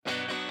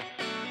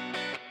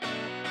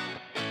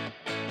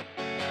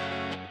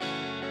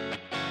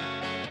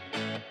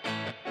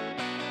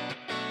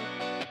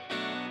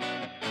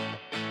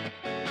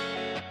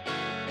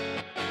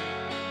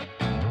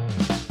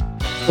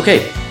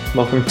Okay,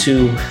 welcome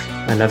to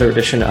another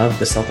edition of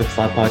the Celtics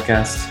Lab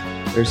podcast.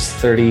 There's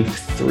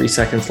 33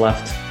 seconds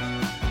left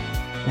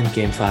in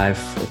Game 5.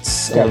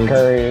 Steph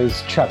Curry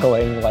is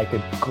chuckling like a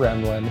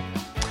gremlin.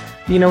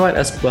 You know what?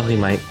 As well he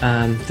might.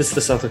 This is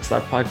the Celtics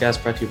Lab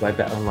podcast brought to you by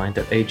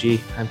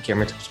BetOnline.ag. I'm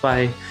Cameron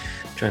Tipspy,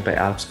 joined by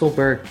Alex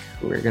Goldberg.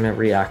 We're going to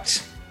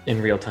react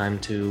in real time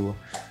to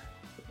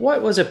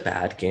what was a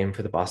bad game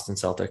for the Boston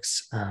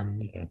Celtics.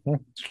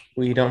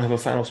 We don't have a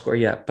final score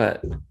yet,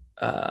 but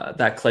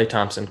that Klay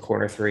Thompson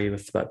corner three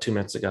with about 2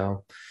 minutes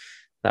ago,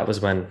 that was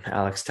when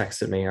Alex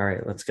texted me, all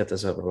right, let's get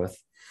this over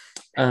with.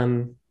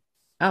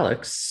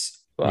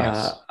 Alex,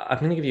 yes. I'm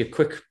going to give you a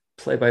quick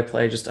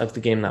play-by-play just of the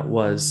game that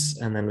was,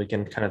 and then we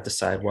can kind of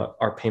decide what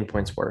our pain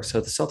points were.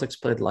 So the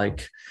Celtics played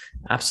like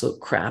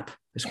absolute crap.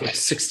 They scored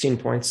 16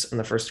 points in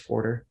the first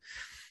quarter.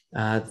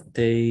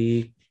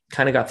 They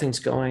kind of got things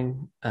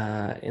going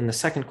in the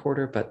second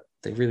quarter, but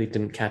they really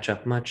didn't catch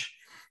up much.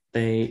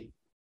 They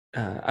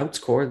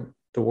outscored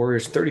the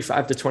Warriors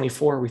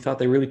 35-24. We thought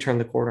they really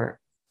turned the corner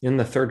in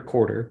the third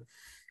quarter,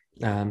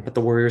 but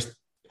the Warriors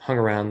hung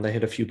around. They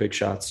hit a few big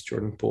shots,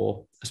 Jordan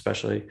Poole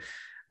especially,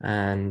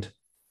 and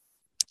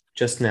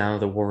just now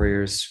the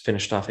Warriors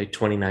finished off a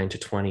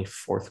 29-20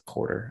 fourth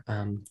quarter.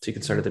 So you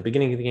can start at the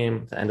beginning of the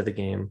game, the end of the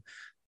game.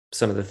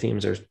 Some of the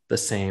themes are the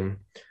same.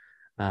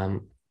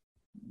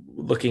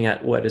 Looking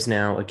at what is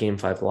now a Game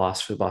 5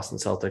 loss for the Boston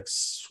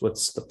Celtics,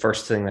 what's the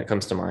first thing that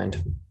comes to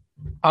mind?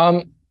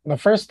 The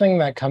first thing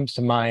that comes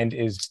to mind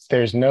is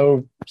there's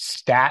no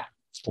stat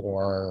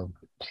or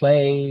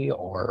play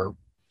or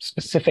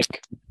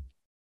specific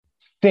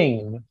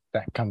thing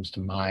that comes to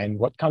mind.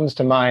 What comes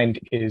to mind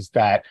is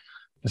that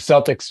the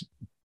Celtics'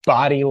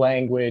 body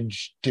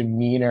language,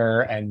 demeanor,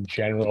 and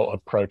general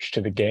approach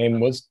to the game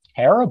was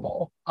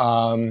terrible.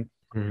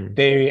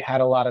 They had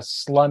a lot of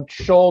slumped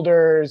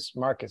shoulders.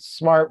 Marcus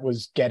Smart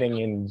was getting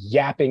in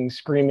yapping,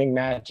 screaming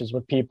matches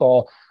with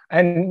people,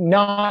 and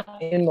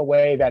not in the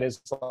way that is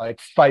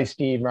like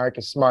feisty.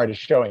 Marcus Smart is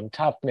showing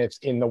toughness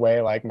in the way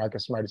like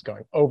Marcus Smart is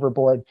going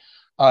overboard.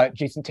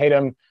 Jason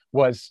Tatum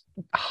was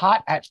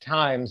hot at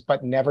times,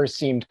 but never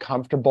seemed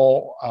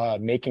comfortable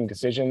making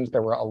decisions.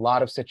 There were a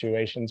lot of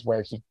situations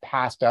where he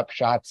passed up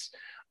shots,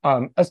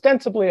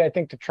 ostensibly, I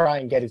think, to try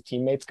and get his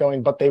teammates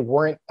going, but they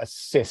weren't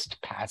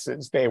assist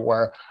passes. They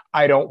were,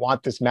 I don't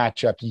want this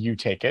matchup, you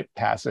take it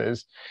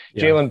passes.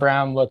 Yeah. Jaylen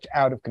Brown looked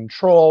out of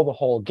control the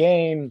whole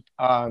game.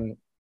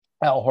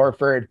 Al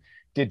Horford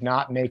did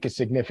not make a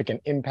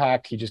significant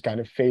impact. He just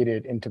kind of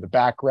faded into the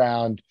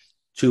background.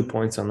 2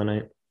 points on the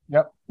night.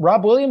 Yep.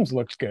 Rob Williams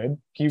looked good.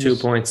 2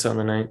 points on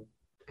the night.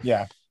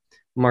 Yeah.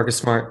 Marcus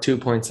Smart, 2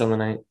 points on the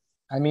night.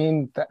 I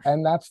mean,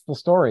 and that's the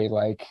story.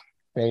 Like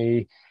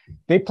they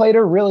played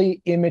a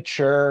really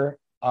immature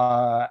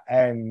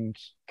and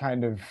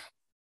kind of,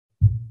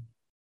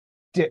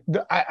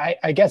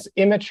 I guess,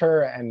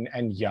 immature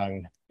and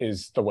young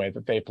is the way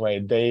that they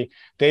played.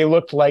 They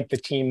looked like the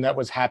team that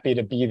was happy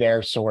to be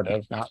there, sort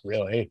of, not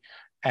really.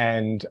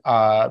 And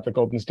the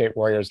Golden State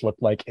Warriors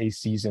looked like a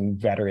seasoned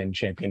veteran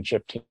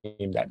championship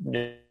team that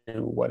knew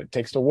what it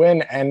takes to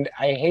win. And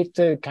I hate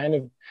to kind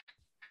of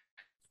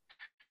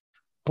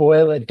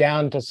boil it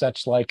down to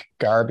such like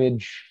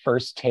garbage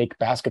first take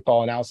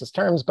basketball analysis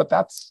terms, but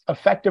that's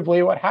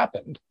effectively what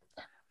happened.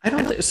 I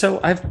don't think so.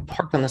 I've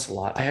harped on this a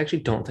lot. I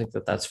actually don't think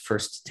that that's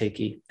first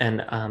takey.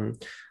 And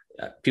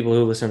people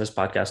who listen to this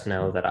podcast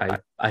know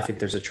that I think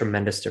there's a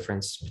tremendous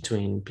difference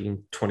between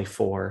being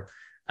 24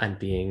 and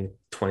being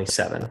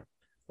 27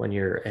 when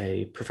you're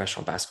a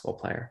professional basketball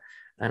player.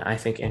 And I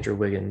think Andrew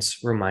Wiggins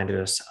reminded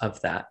us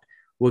of that.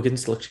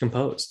 Wiggins looked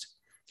composed.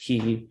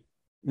 He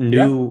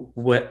knew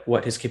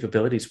what his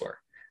capabilities were.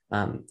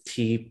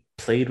 He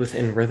played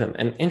within rhythm.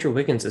 And Andrew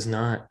Wiggins is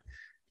not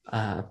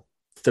a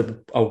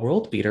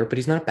world beater, but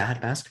he's not a bad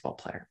basketball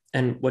player.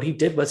 And what he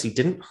did was he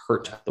didn't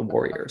hurt the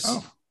Warriors.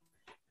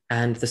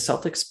 And the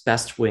Celtics'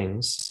 best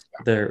wings,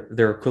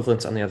 their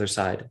equivalents on the other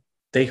side,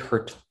 they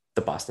hurt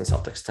the Boston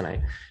Celtics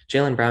tonight.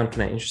 Jaylen Brown,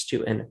 can I interest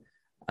you in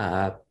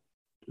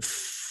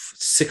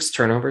 6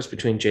 turnovers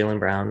between Jaylen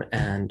Brown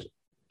and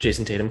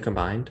Jason Tatum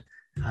combined?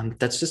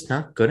 That's just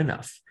not good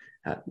enough.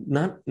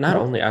 Not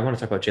only, I want to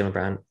talk about Jaylen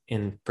Brown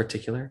in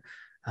particular,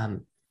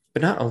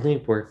 but not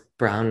only were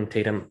Brown and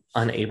Tatum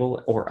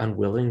unable or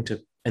unwilling to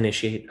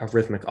initiate a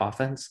rhythmic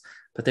offense,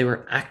 but they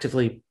were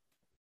actively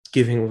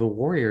giving the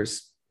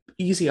Warriors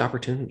easy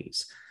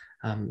opportunities.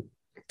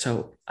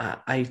 So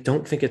I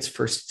don't think it's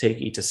first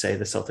takey to say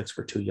the Celtics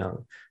were too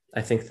young.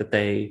 I think that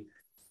they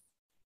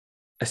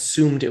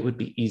assumed it would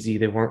be easy.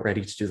 They weren't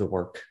ready to do the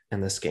work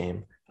in this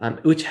game,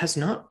 which has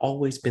not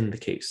always been the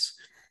case.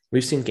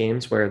 We've seen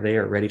games where they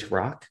are ready to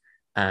rock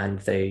and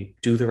they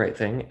do the right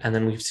thing. And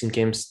then we've seen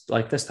games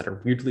like this that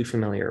are weirdly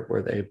familiar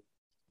where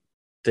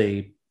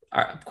they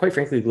are, quite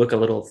frankly, look a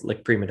little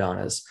like prima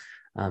donnas.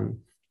 And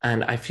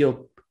I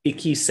feel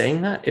icky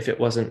saying that if it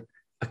wasn't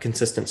a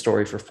consistent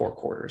story for 4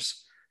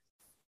 quarters.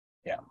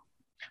 Yeah.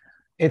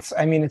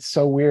 it's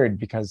so weird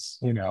because,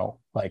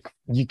 like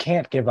you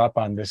can't give up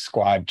on this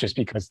squad just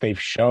because they've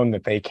shown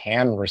that they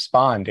can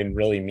respond in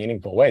really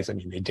meaningful ways. I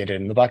mean, they did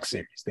it in the Bucks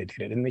series, they did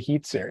it in the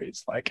Heat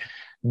series. Like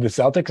the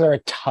Celtics are a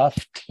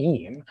tough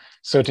team.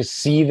 So to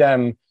see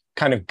them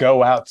kind of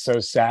go out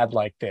so sad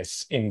like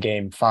this in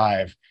game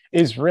 5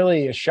 is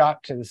really a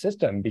shock to the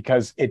system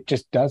because it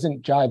just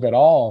doesn't jive at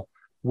all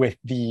with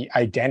the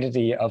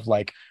identity of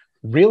like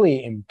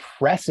really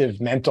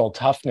impressive mental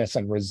toughness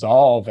and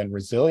resolve and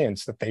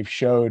resilience that they've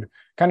showed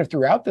kind of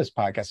throughout this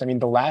podcast. I mean,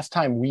 the last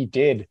time we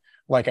did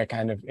like a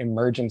kind of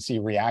emergency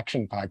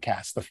reaction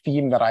podcast, the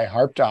theme that I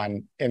harped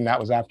on, and that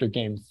was after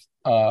game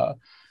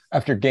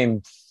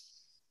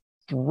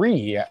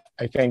 3,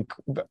 I think.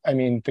 I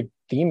mean, the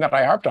theme that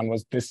I harped on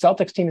was the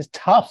Celtics team is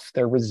tough.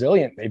 They're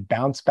resilient. They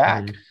bounce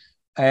back.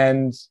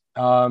 And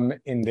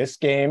in this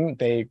game,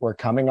 they were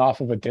coming off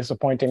of a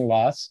disappointing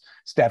loss.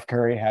 Steph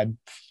Curry had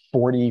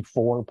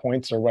 44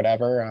 points or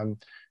whatever.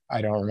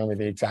 I don't remember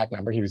the exact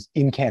number. He was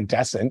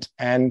incandescent.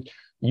 And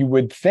you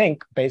would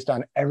think, based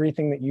on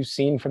everything that you've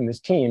seen from this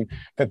team,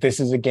 that this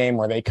is a game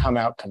where they come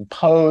out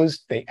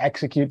composed, they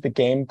execute the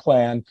game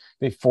plan,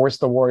 they force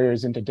the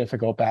Warriors into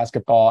difficult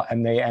basketball,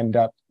 and they end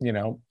up,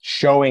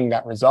 showing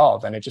that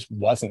resolve. And it just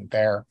wasn't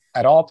there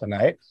at all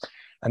tonight.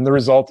 And the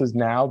result is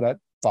now that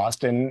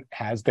Boston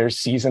has their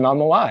season on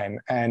the line.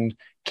 And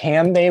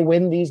can they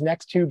win these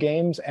next 2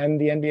 games and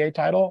the NBA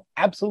title?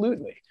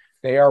 Absolutely.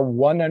 They are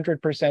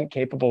 100%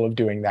 capable of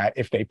doing that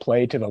if they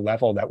play to the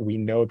level that we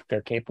know that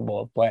they're capable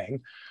of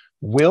playing.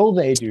 Will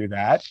they do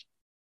that?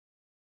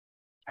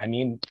 I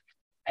mean,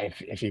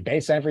 if you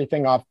base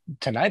everything off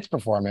tonight's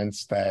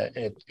performance,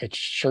 it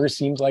sure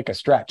seems like a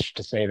stretch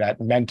to say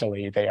that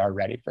mentally they are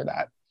ready for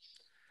that.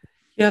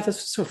 Yeah, this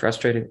is so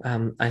frustrating.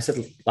 I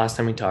said last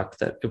time we talked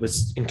that it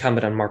was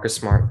incumbent on Marcus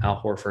Smart, Al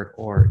Horford,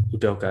 or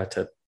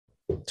Udoka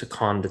to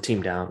calm the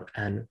team down.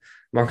 And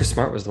Marcus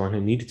Smart was the one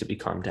who needed to be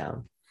calmed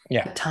down.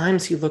 Yeah. At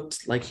times he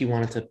looked like he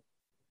wanted to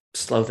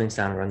slow things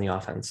down and run the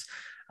offense.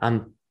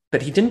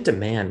 But he didn't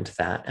demand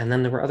that. And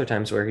then there were other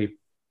times where he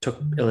took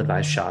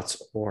ill-advised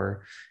shots,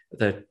 or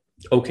the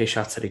okay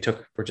shots that he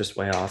took were just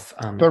way off.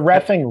 The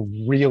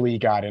reffing really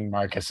got in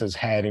Marcus's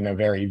head in a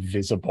very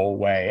visible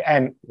way.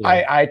 And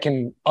yeah. I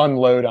can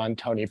unload on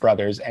Tony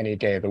Brothers any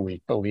day of the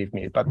week, believe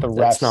me. But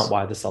that's not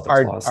why the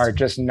Celtics lost. Are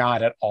just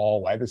not at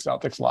all why the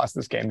Celtics lost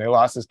this game. They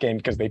lost this game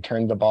because they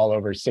turned the ball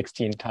over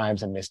 16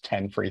 times and missed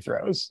 10 free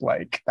throws.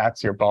 Like,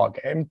 that's your ball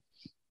game.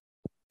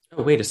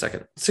 Oh, wait a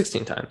second.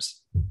 16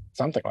 times.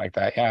 Something like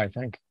that. Yeah, I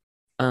think.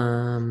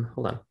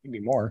 Hold on. Maybe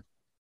more.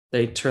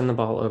 They turned the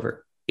ball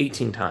over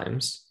 18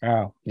 times.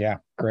 Oh, yeah.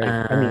 Great.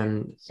 I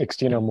mean,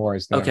 16 or more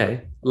is the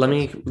okay.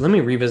 Number. Let me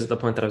revisit the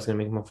point that I was going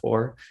to make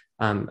before,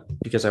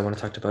 because I want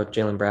to talk about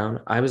Jaylen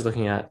Brown. I was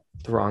looking at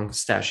the wrong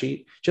stat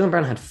sheet. Jaylen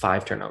Brown had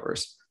 5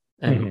 turnovers,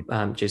 and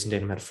Jason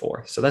Tatum had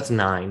 4. So that's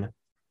 9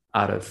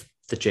 out of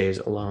the Jays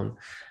alone.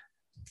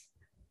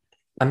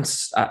 I'm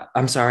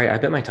sorry. I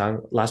bit my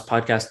tongue. Last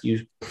podcast,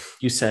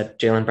 you said,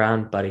 Jaylen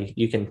Brown, buddy,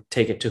 you can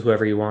take it to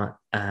whoever you want.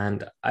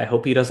 And I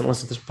hope he doesn't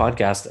listen to this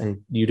podcast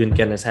and you didn't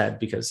get in his head,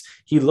 because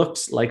he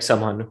looked like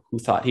someone who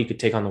thought he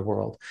could take on the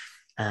world.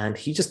 And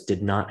he just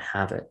did not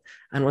have it.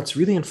 And what's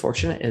really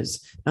unfortunate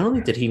is not only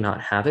did he not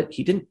have it,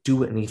 he didn't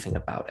do anything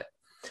about it.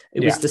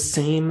 It was the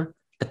same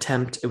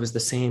attempt. It was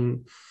the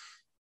same,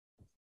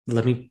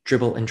 let me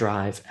dribble and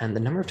drive. And the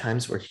number of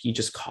times where he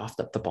just coughed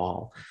up the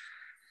ball.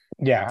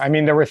 Yeah, I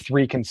mean, there were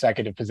 3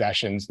 consecutive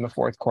possessions in the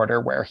fourth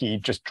quarter where he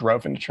just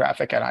drove into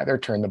traffic and either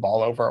turned the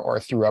ball over or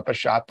threw up a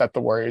shot that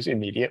the Warriors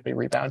immediately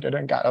rebounded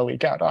and got a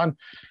leak out on.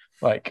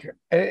 Like,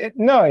 I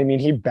mean,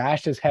 he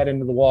bashed his head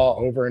into the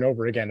wall over and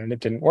over again, and it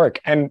didn't work.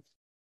 And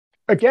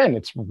again,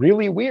 it's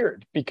really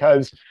weird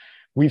because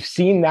we've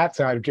seen that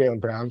side of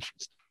Jaylen Brown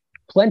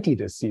plenty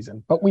this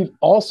season, but we've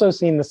also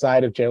seen the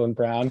side of Jaylen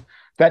Brown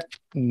that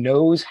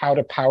knows how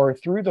to power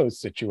through those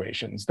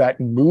situations, that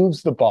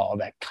moves the ball,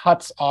 that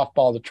cuts off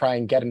ball to try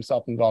and get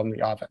himself involved in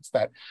the offense,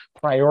 that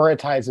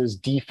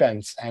prioritizes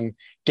defense and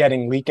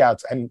getting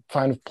leakouts and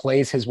kind of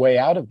plays his way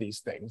out of these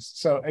things.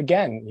 So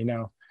again,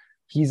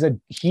 he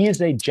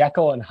is a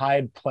Jekyll and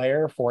Hyde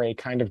player for a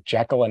kind of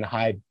Jekyll and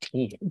Hyde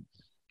team.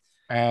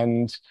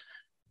 And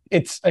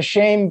it's a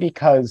shame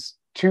because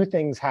 2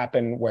 things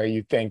happen where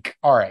you think,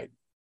 all right,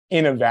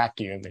 in a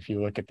vacuum, if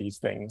you look at these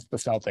things, the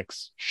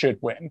Celtics should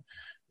win.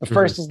 The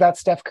first is that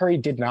Steph Curry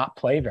did not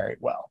play very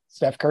well.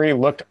 Steph Curry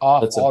looked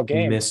off all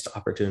game. Missed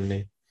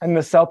opportunity. And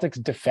the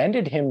Celtics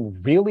defended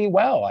him really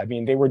well. I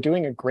mean, they were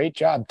doing a great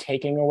job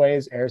taking away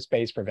his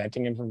airspace,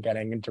 preventing him from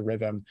getting into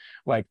rhythm.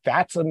 Like,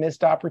 that's a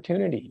missed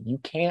opportunity. You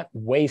can't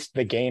waste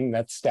the game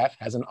that Steph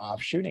has an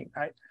off shooting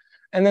night.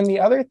 And then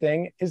the other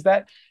thing is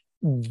that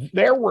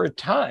there were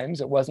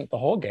times, it wasn't the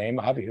whole game,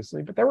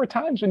 obviously, but there were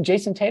times when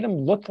Jason Tatum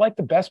looked like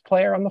the best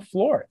player on the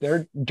floor.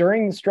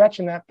 During the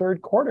stretch in that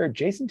third quarter,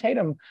 Jason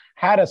Tatum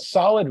had a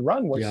solid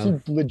run where he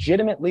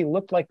legitimately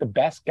looked like the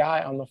best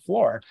guy on the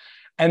floor.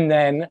 And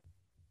then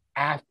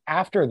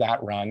after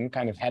that run,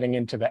 kind of heading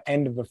into the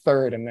end of the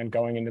third and then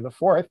going into the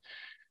fourth,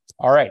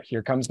 all right,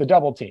 here comes the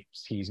double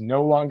teams. He's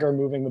no longer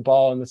moving the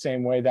ball in the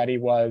same way that he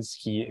was.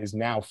 He is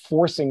now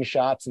forcing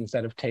shots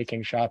instead of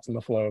taking shots in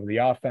the flow of the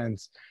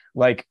offense.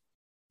 Like,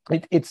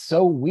 it's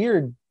so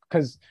weird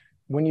because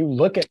when you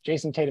look at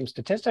Jason Tatum's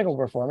statistical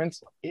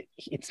performance,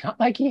 it's not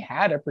like he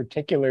had a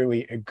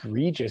particularly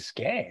egregious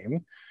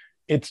game.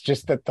 It's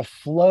just that the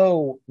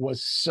flow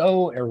was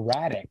so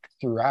erratic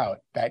throughout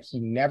that he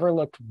never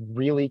looked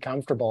really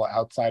comfortable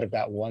outside of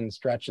that one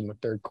stretch in the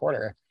third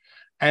quarter.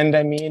 And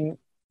I mean,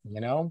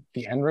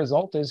 the end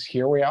result is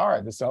here we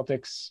are. The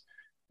Celtics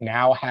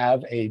now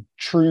have a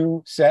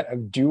true set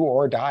of do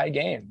or die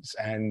games,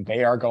 and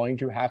they are going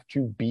to have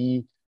to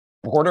be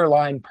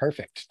borderline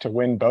perfect to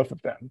win both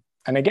of them.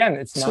 And again,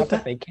 it's not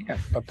that they can't,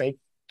 but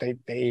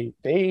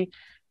they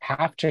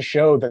have to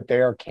show that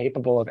they are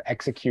capable of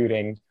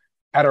executing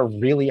at a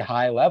really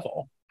high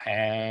level.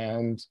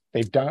 And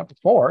they've done it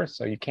before,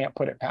 so you can't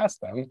put it past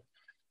them.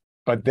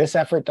 But this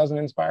effort doesn't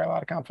inspire a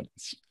lot of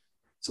confidence.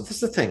 So that's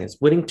the thing, is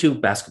winning 2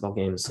 basketball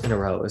games in a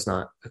row is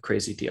not a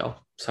crazy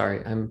deal.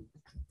 Sorry, I'm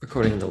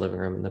recording in the living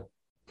room and the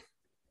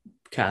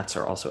cats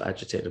are also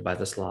agitated by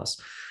this loss.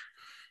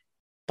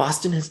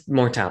 Boston has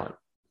more talent.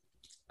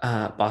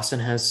 Boston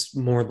has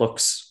more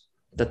looks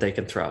that they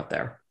can throw out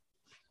there.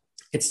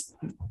 It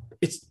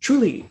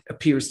truly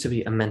appears to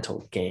be a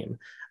mental game.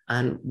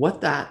 And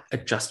what that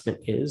adjustment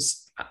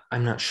is,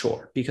 I'm not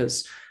sure,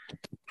 because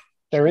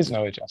there is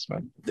no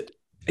adjustment.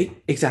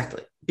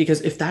 Exactly.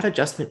 Because if that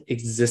adjustment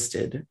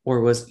existed or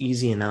was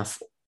easy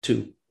enough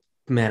to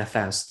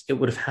manifest, it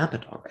would have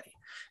happened already.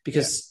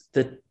 Because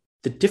the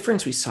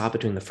difference we saw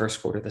between the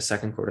first quarter, the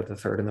second quarter, the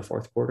third, and the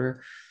fourth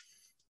quarter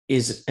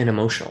is an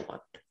emotional one.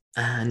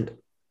 And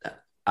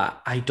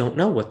I don't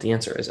know what the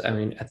answer is. I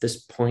mean, at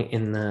this point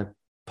in the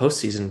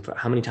postseason,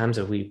 how many times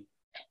have we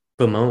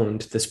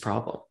bemoaned this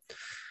problem?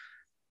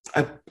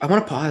 I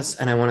want to pause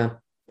and I want to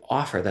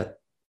offer that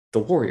the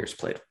Warriors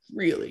played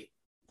really,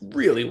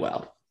 really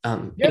well.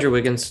 Andrew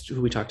Wiggins,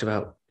 who we talked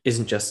about,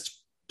 isn't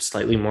just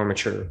slightly more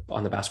mature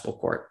on the basketball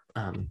court.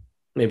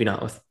 Maybe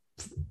not with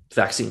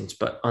vaccines,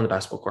 but on the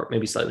basketball court,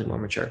 maybe slightly more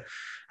mature.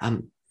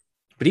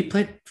 But he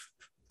played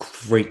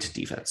great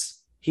defense.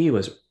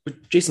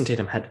 Jason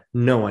Tatum had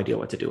no idea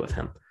what to do with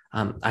him.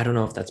 I don't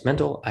know if that's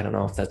mental. I don't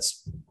know if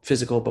that's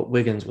physical, but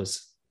Wiggins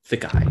was the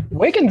guy.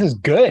 Wiggins is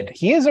good.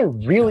 He is a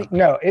really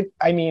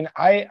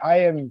I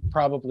am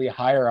probably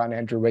higher on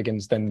Andrew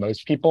Wiggins than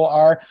most people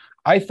are.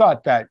 I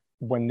thought that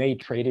when they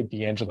traded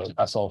D'Angelo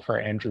Russell for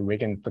Andrew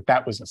Wiggins,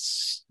 that was a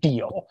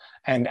steal.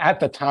 And at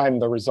the time,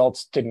 the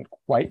results didn't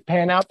quite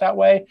pan out that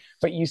way,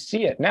 but you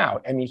see it now.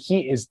 I mean,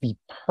 he is the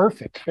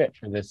perfect fit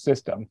for this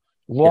system.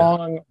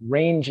 Long,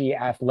 rangy,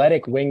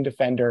 athletic wing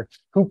defender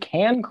who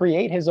can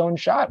create his own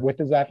shot with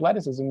his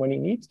athleticism when he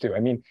needs to. I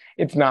mean,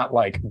 it's not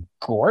like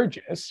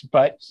gorgeous,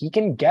 but he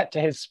can get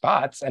to his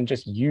spots and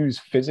just use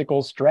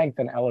physical strength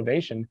and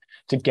elevation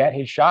to get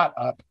his shot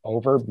up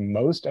over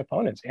most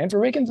opponents.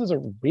 Andrew Wiggins is a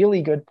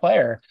really good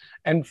player.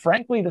 And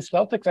frankly, the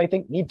Celtics, I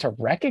think, need to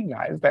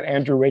recognize that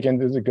Andrew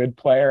Wiggins is a good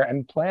player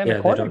and plan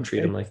accordingly. They don't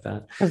treat him like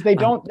that. Because they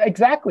don't,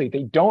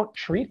 they don't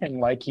treat him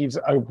like he's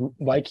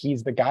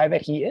the guy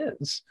that he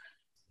is.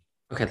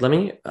 Okay, let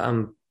me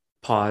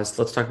pause.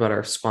 Let's talk about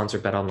our sponsor,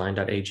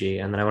 betonline.ag,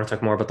 and then I want to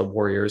talk more about the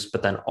Warriors,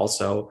 but then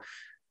also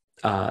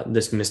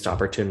this missed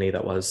opportunity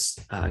that was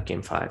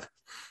Game 5.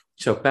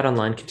 So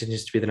BetOnline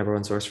continues to be the number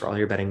one source for all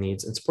your betting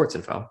needs and sports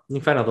info. You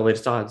can find all the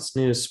latest odds,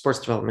 news, sports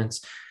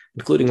developments,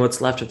 including what's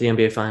left of the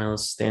NBA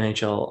Finals, the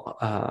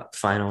NHL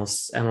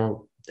Finals,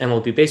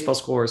 MLB baseball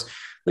scores,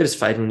 latest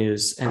fighting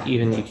news, and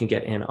even you can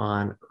get in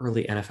on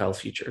early NFL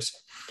futures.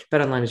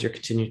 BetOnline is your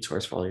continued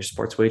source for all your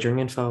sports wagering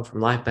info, from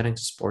live betting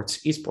to sports,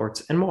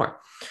 esports, and more.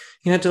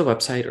 You can head to the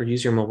website or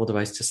use your mobile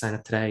device to sign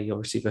up today. You'll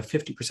receive a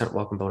 50%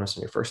 welcome bonus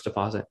on your first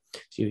deposit.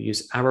 So you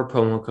use our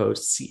promo code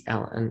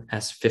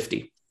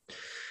CLNS50.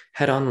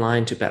 Head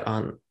online to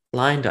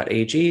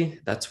betonline.ag.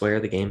 That's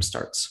where the game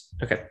starts.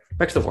 Okay,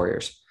 back to the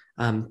Warriors.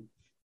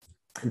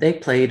 They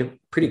played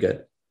pretty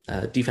good.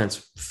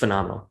 Defense,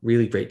 phenomenal.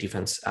 Really great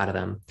defense out of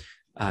them.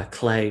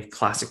 Classic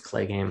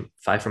Klay game,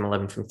 5 from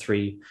 11 from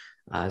 3.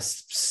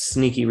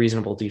 Sneaky,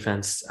 reasonable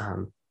defense,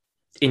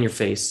 in your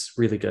face,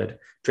 really good.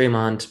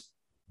 Draymond,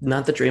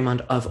 not the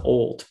Draymond of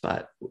old,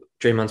 but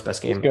Draymond's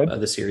best game of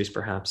the series,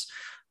 perhaps.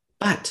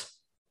 But,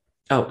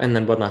 and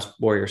then one last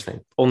Warriors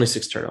thing, only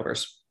 6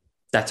 turnovers.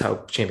 That's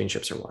how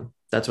championships are won.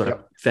 That's what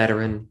a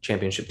veteran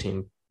championship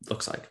team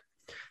looks like.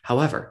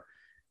 However,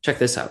 check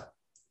this out.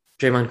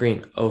 Draymond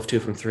Green, 0 of 2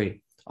 from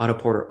 3. Otto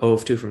Porter, 0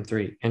 of 2 from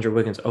 3. Andrew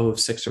Wiggins, 0 of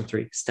 6 from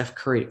 3. Steph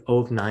Curry, 0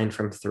 of 9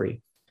 from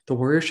 3. The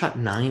Warriors shot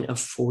 9 of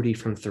 40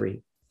 from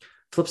 3.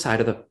 Flip side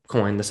of the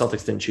coin, the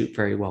Celtics didn't shoot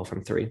very well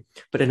from 3.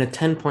 But in a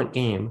 10-point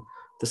game,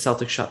 the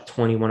Celtics shot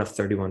 21 of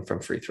 31 from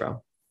free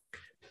throw.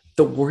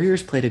 The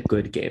Warriors played a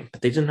good game,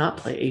 but they did not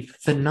play a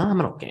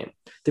phenomenal game.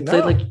 They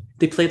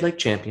played like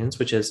champions,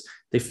 which is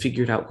they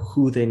figured out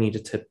who they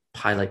needed to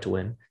highlight to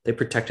win. They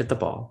protected the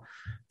ball,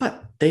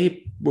 but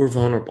they were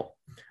vulnerable.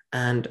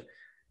 And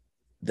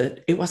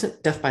that it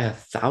wasn't death by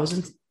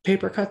 1,000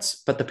 paper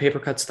cuts, but the paper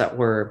cuts that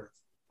were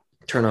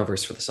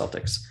turnovers for the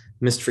Celtics,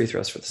 missed free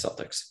throws for the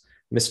Celtics,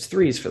 missed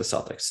threes for the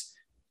Celtics,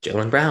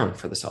 Jaylen Brown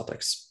for the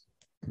Celtics,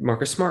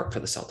 Marcus Smart for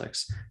the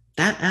Celtics.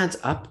 That adds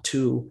up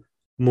to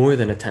more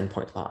than a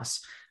 10-point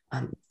loss.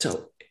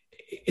 So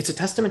it's a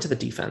testament to the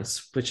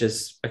defense, which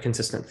is a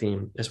consistent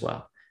theme as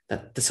well,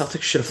 that the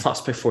Celtics should have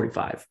lost by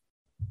 45.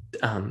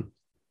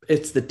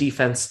 It's the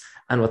defense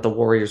and what the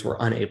Warriors were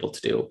unable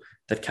to do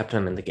that kept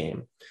them in the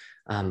game.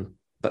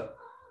 But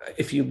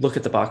if you look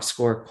at the box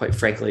score, quite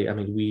frankly, I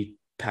mean, we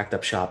packed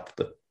up shop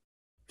with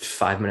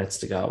 5 minutes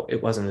to go.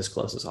 It wasn't as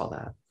close as all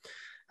that.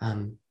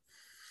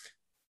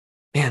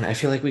 Man, I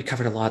feel like we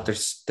covered a lot.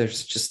 There's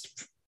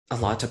just a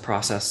lot to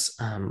process.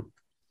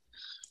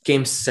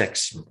 Game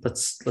 6.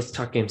 Let's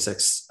talk Game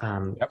 6.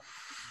 Yep.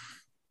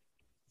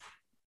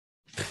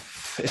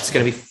 It's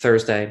going to be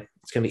Thursday.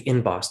 It's going to be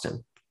in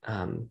Boston.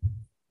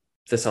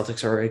 The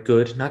Celtics are a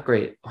good, not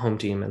great, home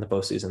team in the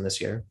postseason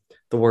this year.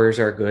 The Warriors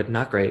are a good,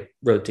 not great,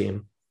 road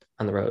team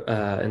on the road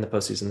in the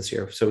postseason this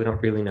year. So we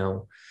don't really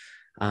know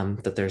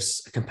that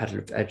there's a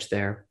competitive edge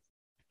there.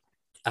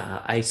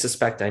 I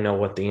suspect I know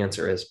what the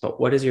answer is, but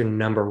what is your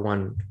number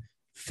one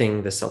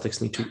thing the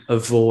Celtics need to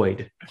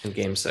avoid in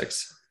Game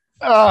 6?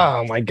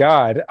 Oh my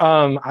God.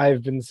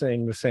 I've been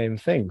saying the same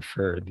thing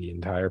for the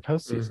entire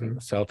postseason.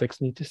 The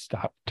Celtics need to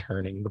stop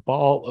turning the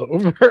ball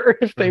over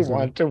if they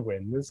want to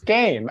win this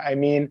game. I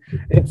mean,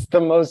 it's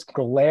the most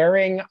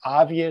glaring,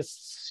 obvious,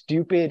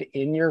 stupid,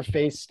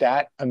 in-your-face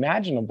stat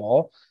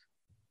imaginable.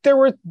 There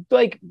were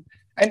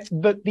and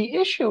the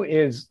issue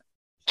is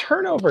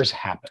turnovers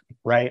happen,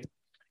 right?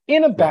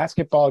 In a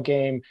basketball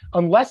game,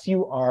 unless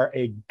you are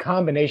a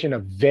combination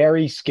of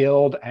very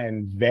skilled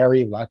and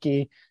very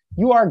lucky,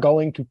 you are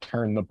going to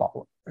turn the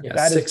ball over.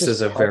 Yeah, 6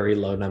 is a very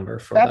low number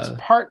for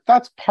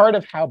that's part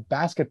of how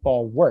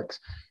basketball works.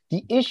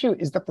 The issue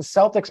is that the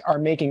Celtics are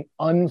making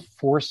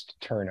unforced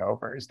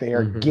turnovers. They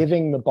are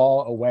giving the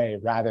ball away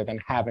rather than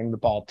having the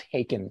ball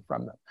taken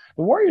from them.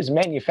 The Warriors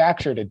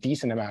manufactured a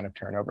decent amount of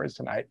turnovers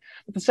tonight,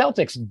 but the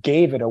Celtics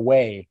gave it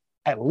away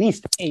at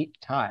least 8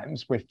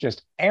 times with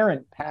just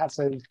errant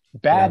passes,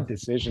 bad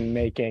decision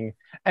making.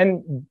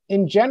 And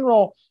in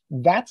general,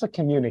 that's a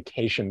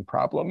communication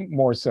problem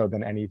more so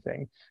than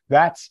anything.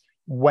 That's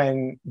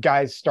when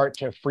guys start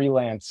to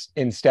freelance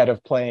instead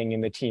of playing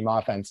in the team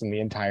offense and the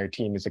entire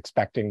team is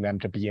expecting them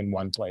to be in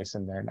one place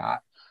and they're not.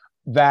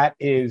 That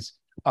is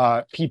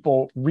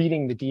people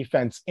reading the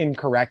defense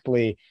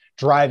incorrectly,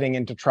 driving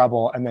into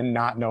trouble and then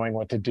not knowing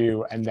what to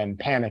do and then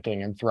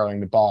panicking and throwing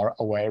the ball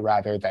away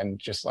rather than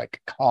just like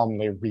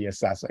calmly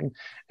reassessing.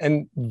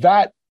 And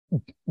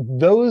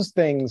those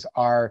things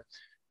are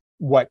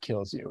what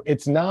kills you.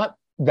 It's not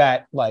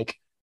that like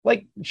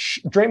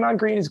Draymond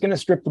Green is going to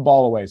strip the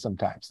ball away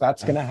sometimes.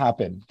 That's going to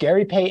happen.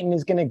 Gary Payton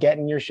is going to get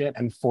in your shit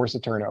and force a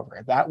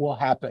turnover. That will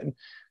happen.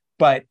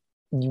 But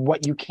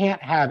what you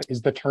can't have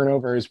is the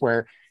turnovers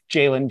where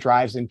Jaylen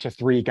drives into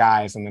 3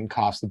 guys and then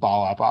coughs the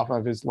ball up off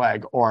of his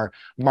leg, or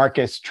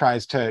Marcus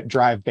tries to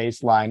drive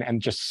baseline and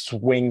just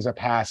swings a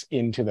pass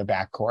into the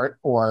backcourt,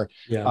 or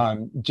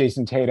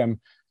Jason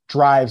Tatum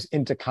drives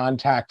into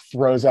contact,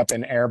 throws up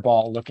an air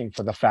ball looking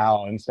for the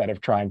foul instead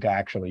of trying to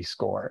actually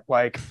score.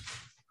 Like,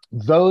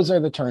 those are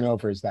the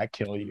turnovers that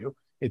kill you.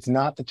 It's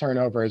not the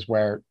turnovers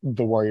where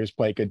the Warriors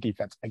play good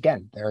defense.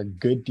 Again, they're a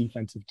good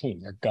defensive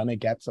team. They're going to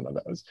get some of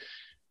those.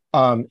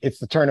 It's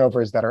the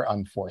turnovers that are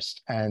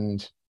unforced.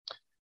 And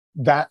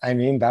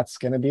that's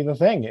going to be the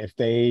thing. If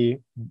they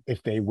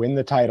win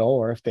the title,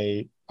 or if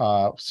they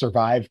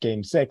survive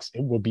Game 6,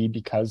 it will be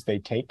because they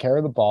take care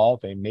of the ball,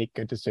 they make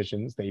good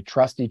decisions, they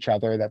trust each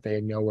other that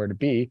they know where to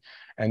be,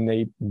 and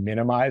they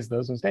minimize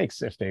those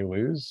mistakes. If they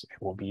lose,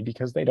 it will be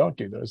because they don't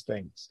do those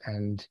things.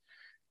 And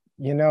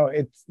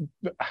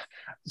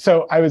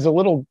so I was a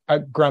little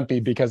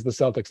grumpy because the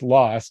Celtics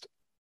lost,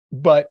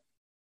 but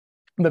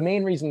the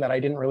main reason that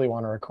I didn't really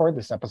want to record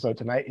this episode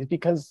tonight is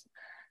because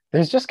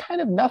there's just kind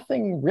of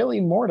nothing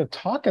really more to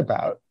talk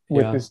about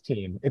with this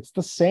team. It's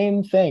the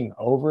same thing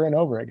over and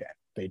over again.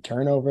 They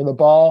turn over the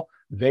ball,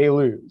 they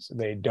lose.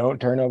 They don't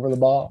turn over the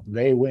ball,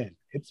 they win.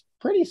 It's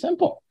pretty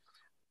simple.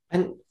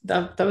 And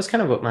that was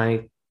kind of what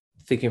my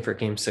thinking for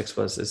Game 6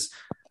 was, is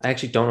I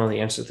actually don't know the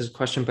answer to this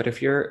question, but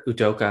if you're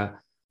Udoka,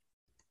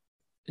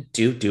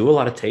 do you do a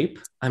lot of tape?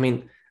 I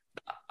mean,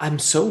 I'm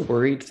so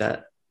worried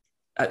that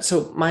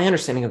so my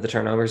understanding of the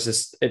turnovers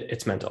is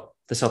it's mental.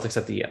 The Celtics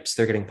have the yips.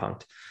 They're getting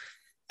punked.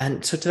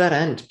 And so to that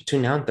end,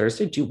 between now and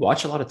Thursday, do you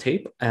watch a lot of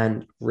tape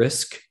and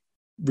risk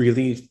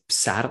really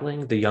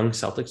saddling the young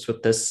Celtics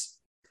with this,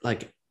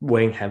 like,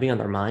 weighing heavy on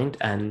their mind,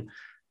 and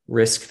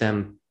risk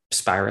them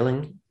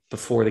spiraling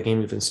before the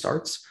game even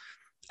starts?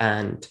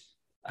 And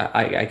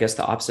I guess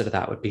the opposite of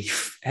that would be,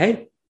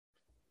 hey,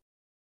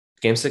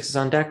 Game 6 is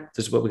on deck.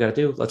 This is what we got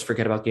to do. Let's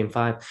forget about Game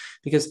 5.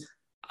 Because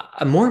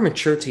a more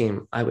mature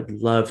team, I would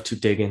love to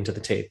dig into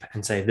the tape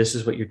and say, this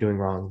is what you're doing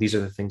wrong. These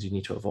are the things you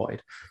need to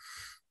avoid.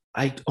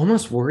 I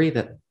almost worry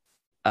that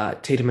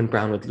Tatum and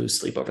Brown would lose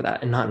sleep over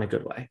that, and not in a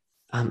good way.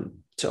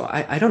 So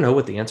I don't know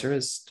what the answer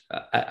is.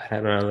 I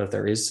don't know if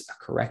there is a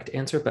correct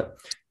answer, but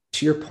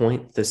to your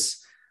point,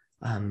 this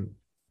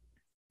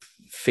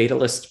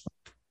fatalist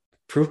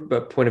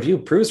point of view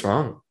proves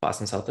wrong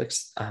Boston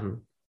Celtics,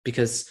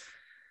 because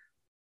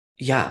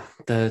yeah,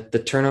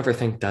 the turnover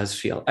thing does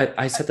feel.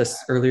 I said this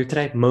earlier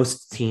today.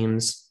 Most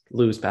teams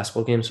lose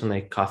basketball games when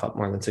they cough up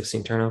more than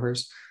 16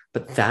 turnovers,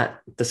 but that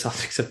the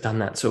Celtics have done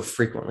that so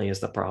frequently is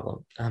the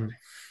problem.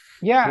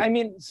 Yeah, I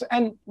mean,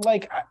 and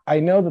like I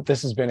know that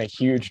this has been a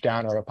huge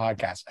downer of a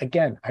podcast.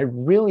 Again, I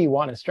really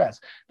want to stress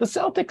the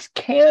Celtics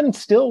can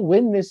still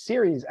win this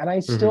series, and I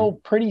still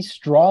pretty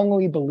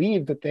strongly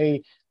believe that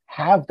they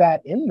have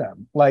that in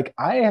them. Like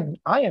I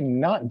am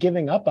not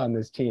giving up on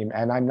this team,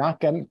 and I'm not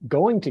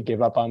going to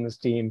give up on this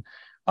team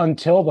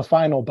until the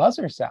final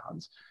buzzer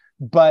sounds.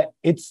 But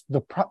it's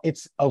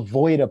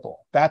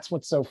avoidable. That's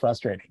what's so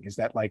frustrating, is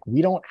that like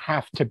we don't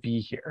have to be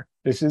here.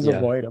 This is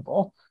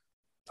avoidable.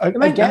 It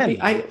might not be.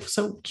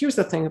 So here's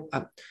the thing.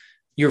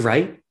 You're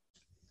right.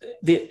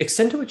 The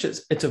extent to which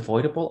it's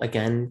avoidable,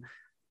 again,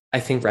 I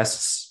think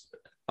rests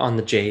on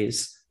the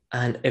Jays.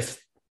 And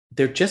if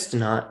they're just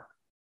not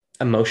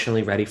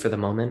emotionally ready for the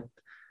moment,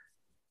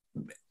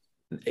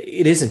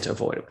 it isn't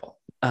avoidable,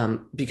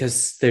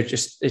 because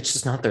it's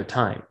just not their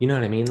time. You know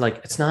what I mean?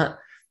 Like, it's not,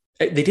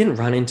 they didn't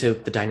run into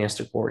the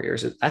Dynastic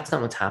Warriors. That's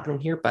not what's happening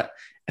here. But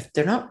if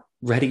they're not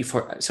ready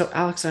so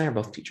Alex and I are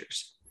both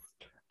teachers.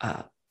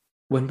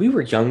 When we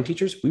were young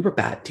teachers, we were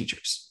bad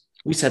teachers.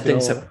 We said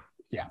things that,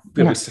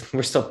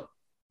 we're still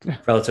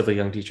relatively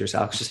young teachers.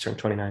 Alex just turned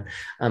 29.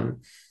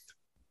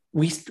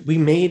 We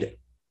made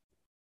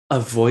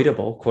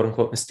avoidable, quote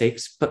unquote,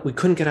 mistakes, but we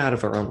couldn't get out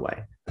of our own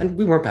way. And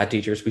we weren't bad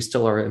teachers. We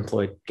still are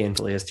employed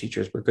gainfully as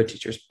teachers. We're good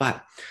teachers.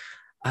 But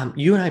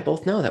you and I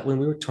both know that when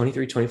we were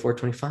 23, 24,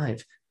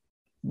 25,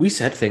 we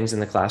said things in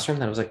the classroom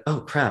that I was like,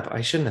 oh crap,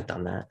 I shouldn't have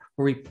done that.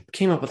 Or we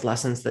came up with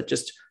lessons that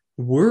just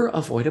were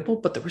avoidable,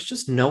 but there was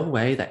just no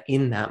way that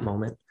in that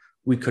moment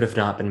we could have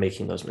not been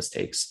making those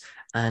mistakes.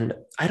 And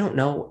I don't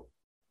know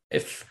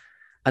if,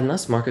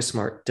 unless Marcus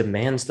Smart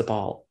demands the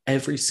ball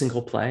every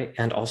single play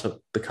and also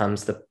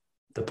becomes the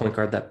point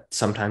guard that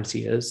sometimes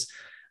he is,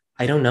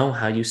 I don't know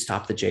how you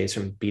stop the Jays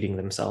from beating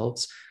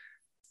themselves.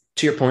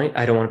 To your point,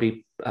 I don't want to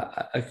be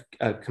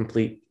a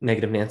complete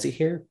negative Nancy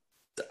here.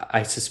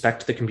 I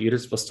suspect the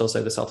computers will still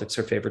say the Celtics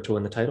are favored to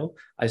win the title.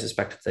 I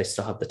suspect they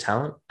still have the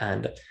talent,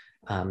 and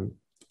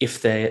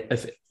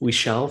if we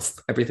shelve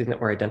everything that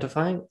we're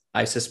identifying,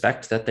 I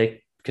suspect that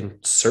they can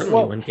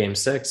certainly win Game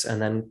 6,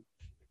 and then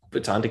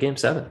it's on to Game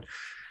 7.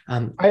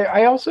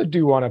 I also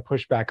do want to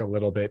push back a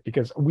little bit,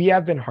 because we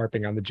have been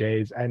harping on the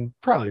Jays, and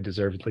probably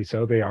deservedly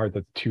so. They are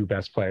the two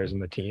best players in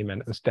the team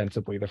and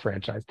ostensibly the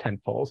franchise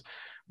tentpoles.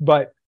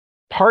 But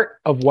part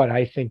of what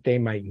I think they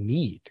might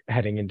need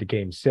heading into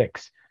Game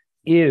 6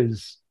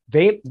 is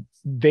they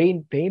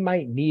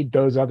might need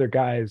those other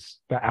guys,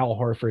 the Al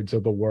Horfords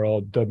of the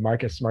world, the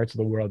Marcus Smarts of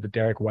the world, the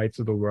Derek Whites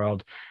of the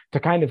world, to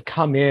kind of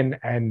come in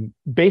and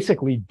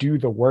basically do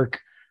the work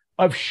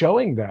of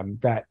showing them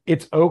that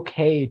it's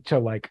okay to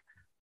like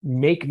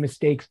make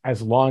mistakes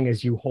as long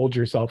as you hold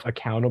yourself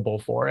accountable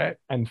for it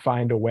and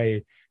find a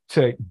way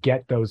to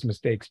get those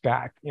mistakes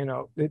back. You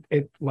know,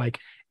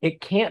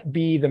 it can't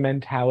be the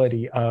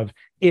mentality of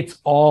it's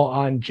all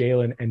on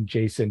Jalen and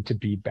Jason to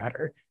be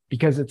better,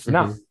 because it's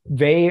not.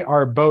 They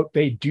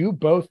do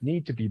both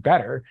need to be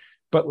better,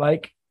 but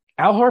like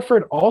Al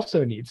Horford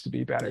also needs to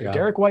be better. Yeah.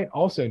 Derek White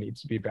also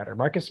needs to be better.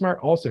 Marcus Smart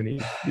also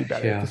needs to be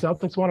better. Yeah. If the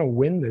Celtics want to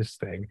win this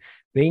thing,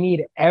 they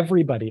need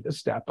everybody to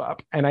step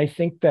up. And I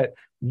think that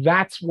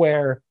that's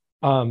where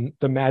the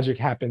magic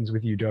happens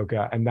with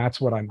Udoka. And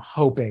that's what I'm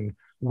hoping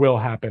will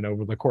happen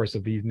over the course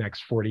of these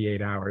next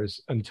 48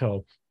 hours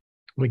until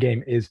the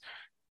game, is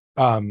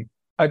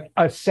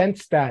a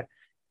sense that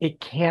it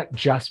can't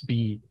just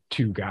be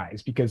two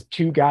guys, because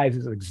two guys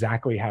is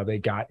exactly how they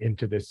got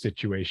into this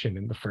situation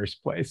in the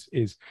first place,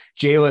 is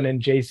Jalen and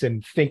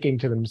Jason thinking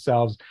to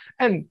themselves,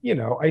 and, you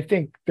know, I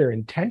think their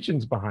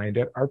intentions behind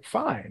it are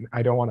fine.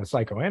 I don't want to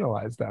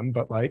psychoanalyze them,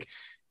 but like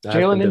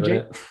Jalen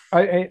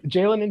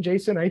and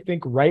Jason, I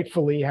think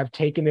rightfully have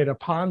taken it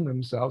upon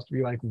themselves to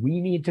be like,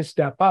 we need to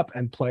step up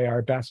and play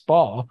our best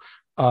ball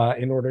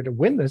in order to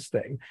win this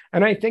thing.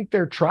 And I think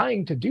they're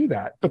trying to do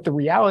that. But the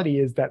reality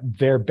is that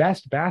their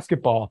best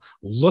basketball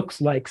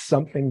looks like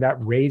something that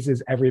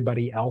raises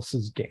everybody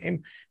else's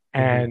game.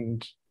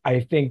 And I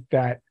think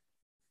that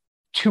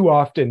too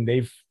often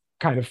they've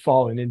kind of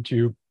fallen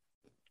into,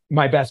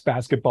 my best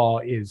basketball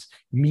is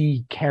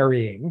me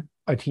carrying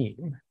a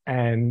team.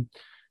 And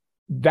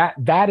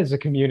that is a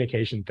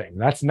communication thing.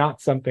 That's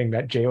not something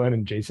that Jalen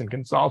and Jason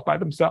can solve by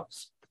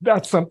themselves.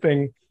 That's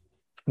something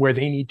where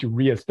they need to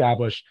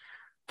reestablish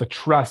the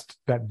trust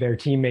that their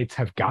teammates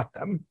have got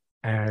them.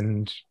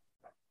 And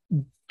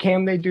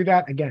can they do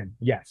that again?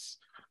 Yes.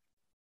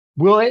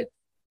 Will it?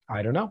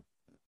 I don't know.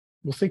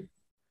 We'll see.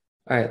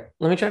 All right.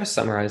 Let me try to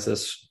summarize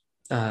this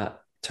to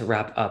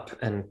wrap up,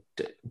 and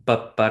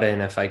butt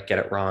in if I get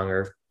it wrong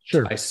or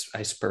I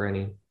spur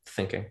any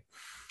thinking.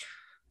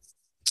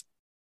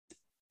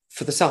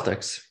 For the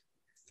Celtics,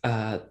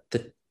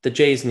 the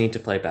Jays need to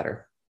play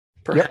better.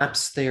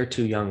 Perhaps they are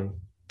too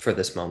young for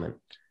this moment.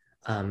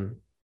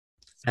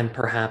 And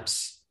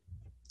perhaps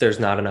there's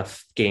not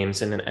enough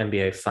games in an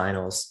NBA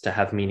finals to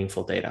have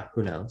meaningful data.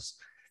 Who knows?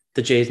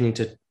 The Jays need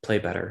to play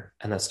better,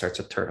 and that starts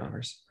with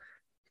turnovers.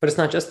 But it's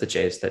not just the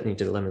Jays that need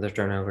to limit their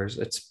turnovers.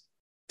 It's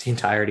the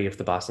entirety of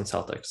the Boston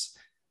Celtics.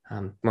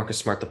 Marcus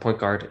Smart, the point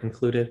guard,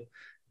 included.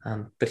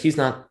 But he's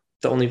not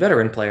the only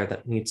veteran player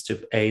that needs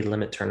to, A,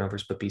 limit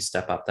turnovers, but B,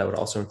 step up. That would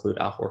also include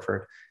Al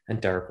Horford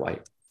and Derek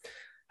White.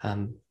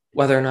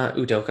 Whether or not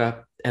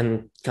Udoka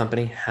and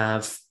company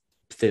have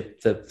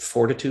the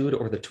fortitude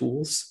or the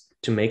tools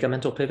to make a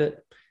mental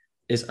pivot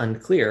is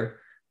unclear,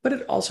 but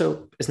it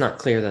also is not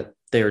clear that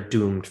they are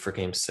doomed for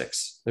Game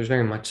 6. There's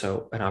very much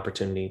so an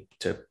opportunity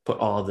to put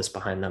all of this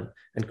behind them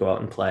and go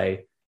out and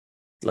play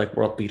like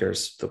world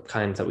beaters, the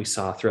kind that we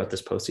saw throughout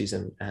this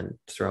postseason and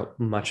throughout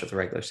much of the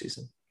regular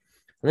season.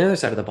 On the other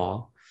side of the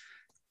ball,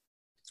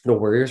 the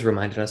Warriors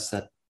reminded us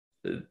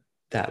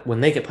that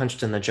when they get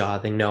punched in the jaw,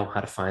 they know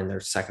how to find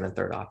their second and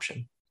third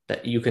option,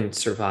 that you can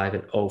survive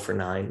an 0 for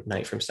 9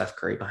 night from Steph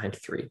Curry behind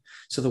 3.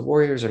 So the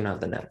Warriors are not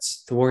the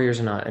Nets. The Warriors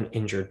are not an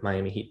injured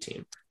Miami Heat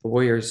team. The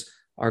Warriors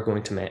are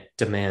going to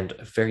demand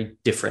a very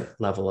different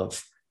level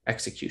of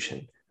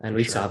execution. And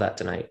we saw that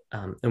tonight.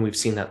 And we've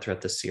seen that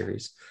throughout this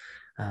series.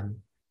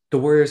 The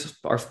Warriors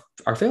are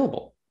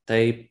failable.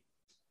 They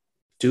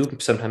do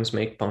sometimes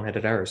make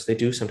boneheaded errors. They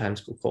do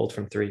sometimes go cold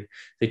from 3.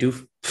 They do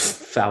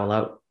foul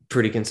out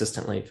pretty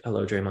consistently.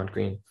 Hello, Draymond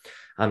Green.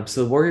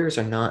 So the Warriors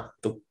are not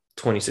the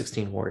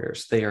 2016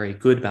 Warriors. They are a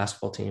good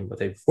basketball team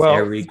with a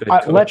very good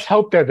coach. Let's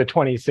hope they're the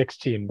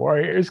 2016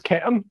 Warriors,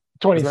 Cam.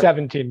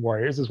 2017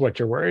 Warriors is what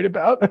you're worried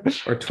about.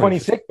 Or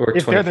 26.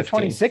 If they're the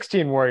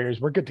 2016 Warriors,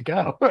 we're good to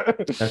go.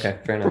 Okay,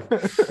 fair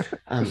enough.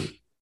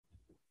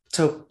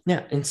 So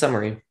yeah, in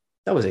summary,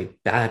 that was a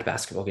bad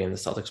basketball game the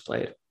Celtics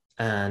played.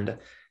 And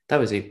that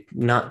was a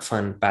not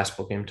fun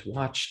basketball game to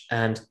watch.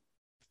 And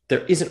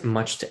there isn't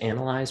much to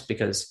analyze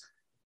because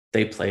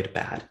they played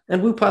bad.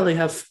 And we probably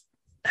have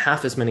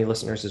half as many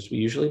listeners as we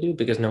usually do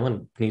because no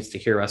one needs to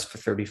hear us for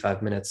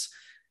 35 minutes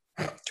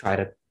try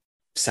to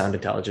sound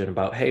intelligent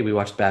about, hey, we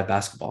watched bad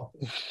basketball.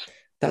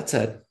 That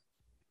said,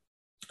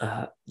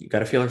 you got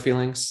to feel our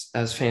feelings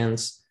as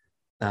fans.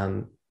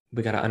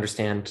 We got to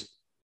understand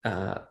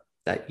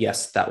that,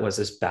 yes, that was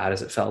as bad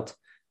as it felt,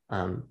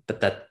 but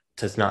that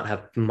does not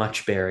have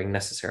much bearing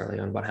necessarily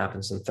on what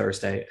happens on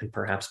Thursday and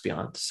perhaps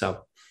beyond.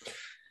 So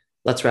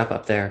let's wrap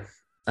up there.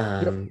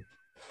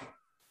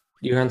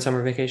 You're on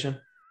summer vacation?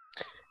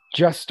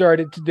 Just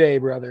started today,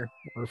 brother.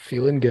 We're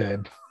feeling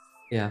good.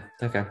 Yeah,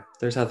 okay.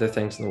 There's other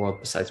things in the world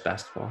besides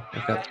basketball.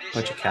 I've got a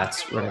bunch of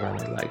cats running around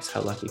my legs. How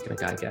lucky can a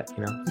guy get,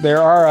 you know?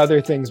 There are other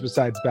things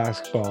besides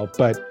basketball,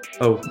 but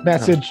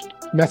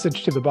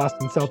message to the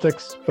Boston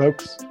Celtics,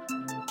 folks.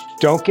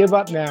 Don't give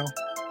up now.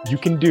 You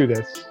can do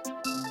this.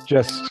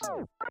 Just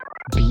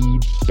be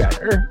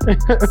better.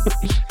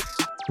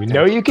 We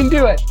know you can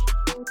do it.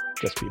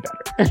 Just be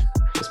better.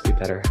 Just be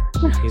better.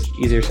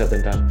 Easier said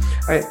than done.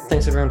 All right.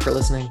 Thanks everyone for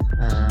listening.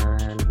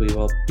 And we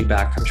will be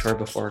back, I'm sure,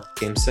 before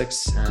Game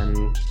 6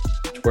 and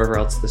wherever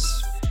else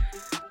this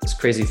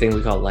crazy thing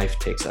we call life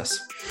takes us.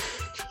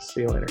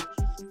 See you later.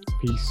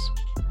 Peace.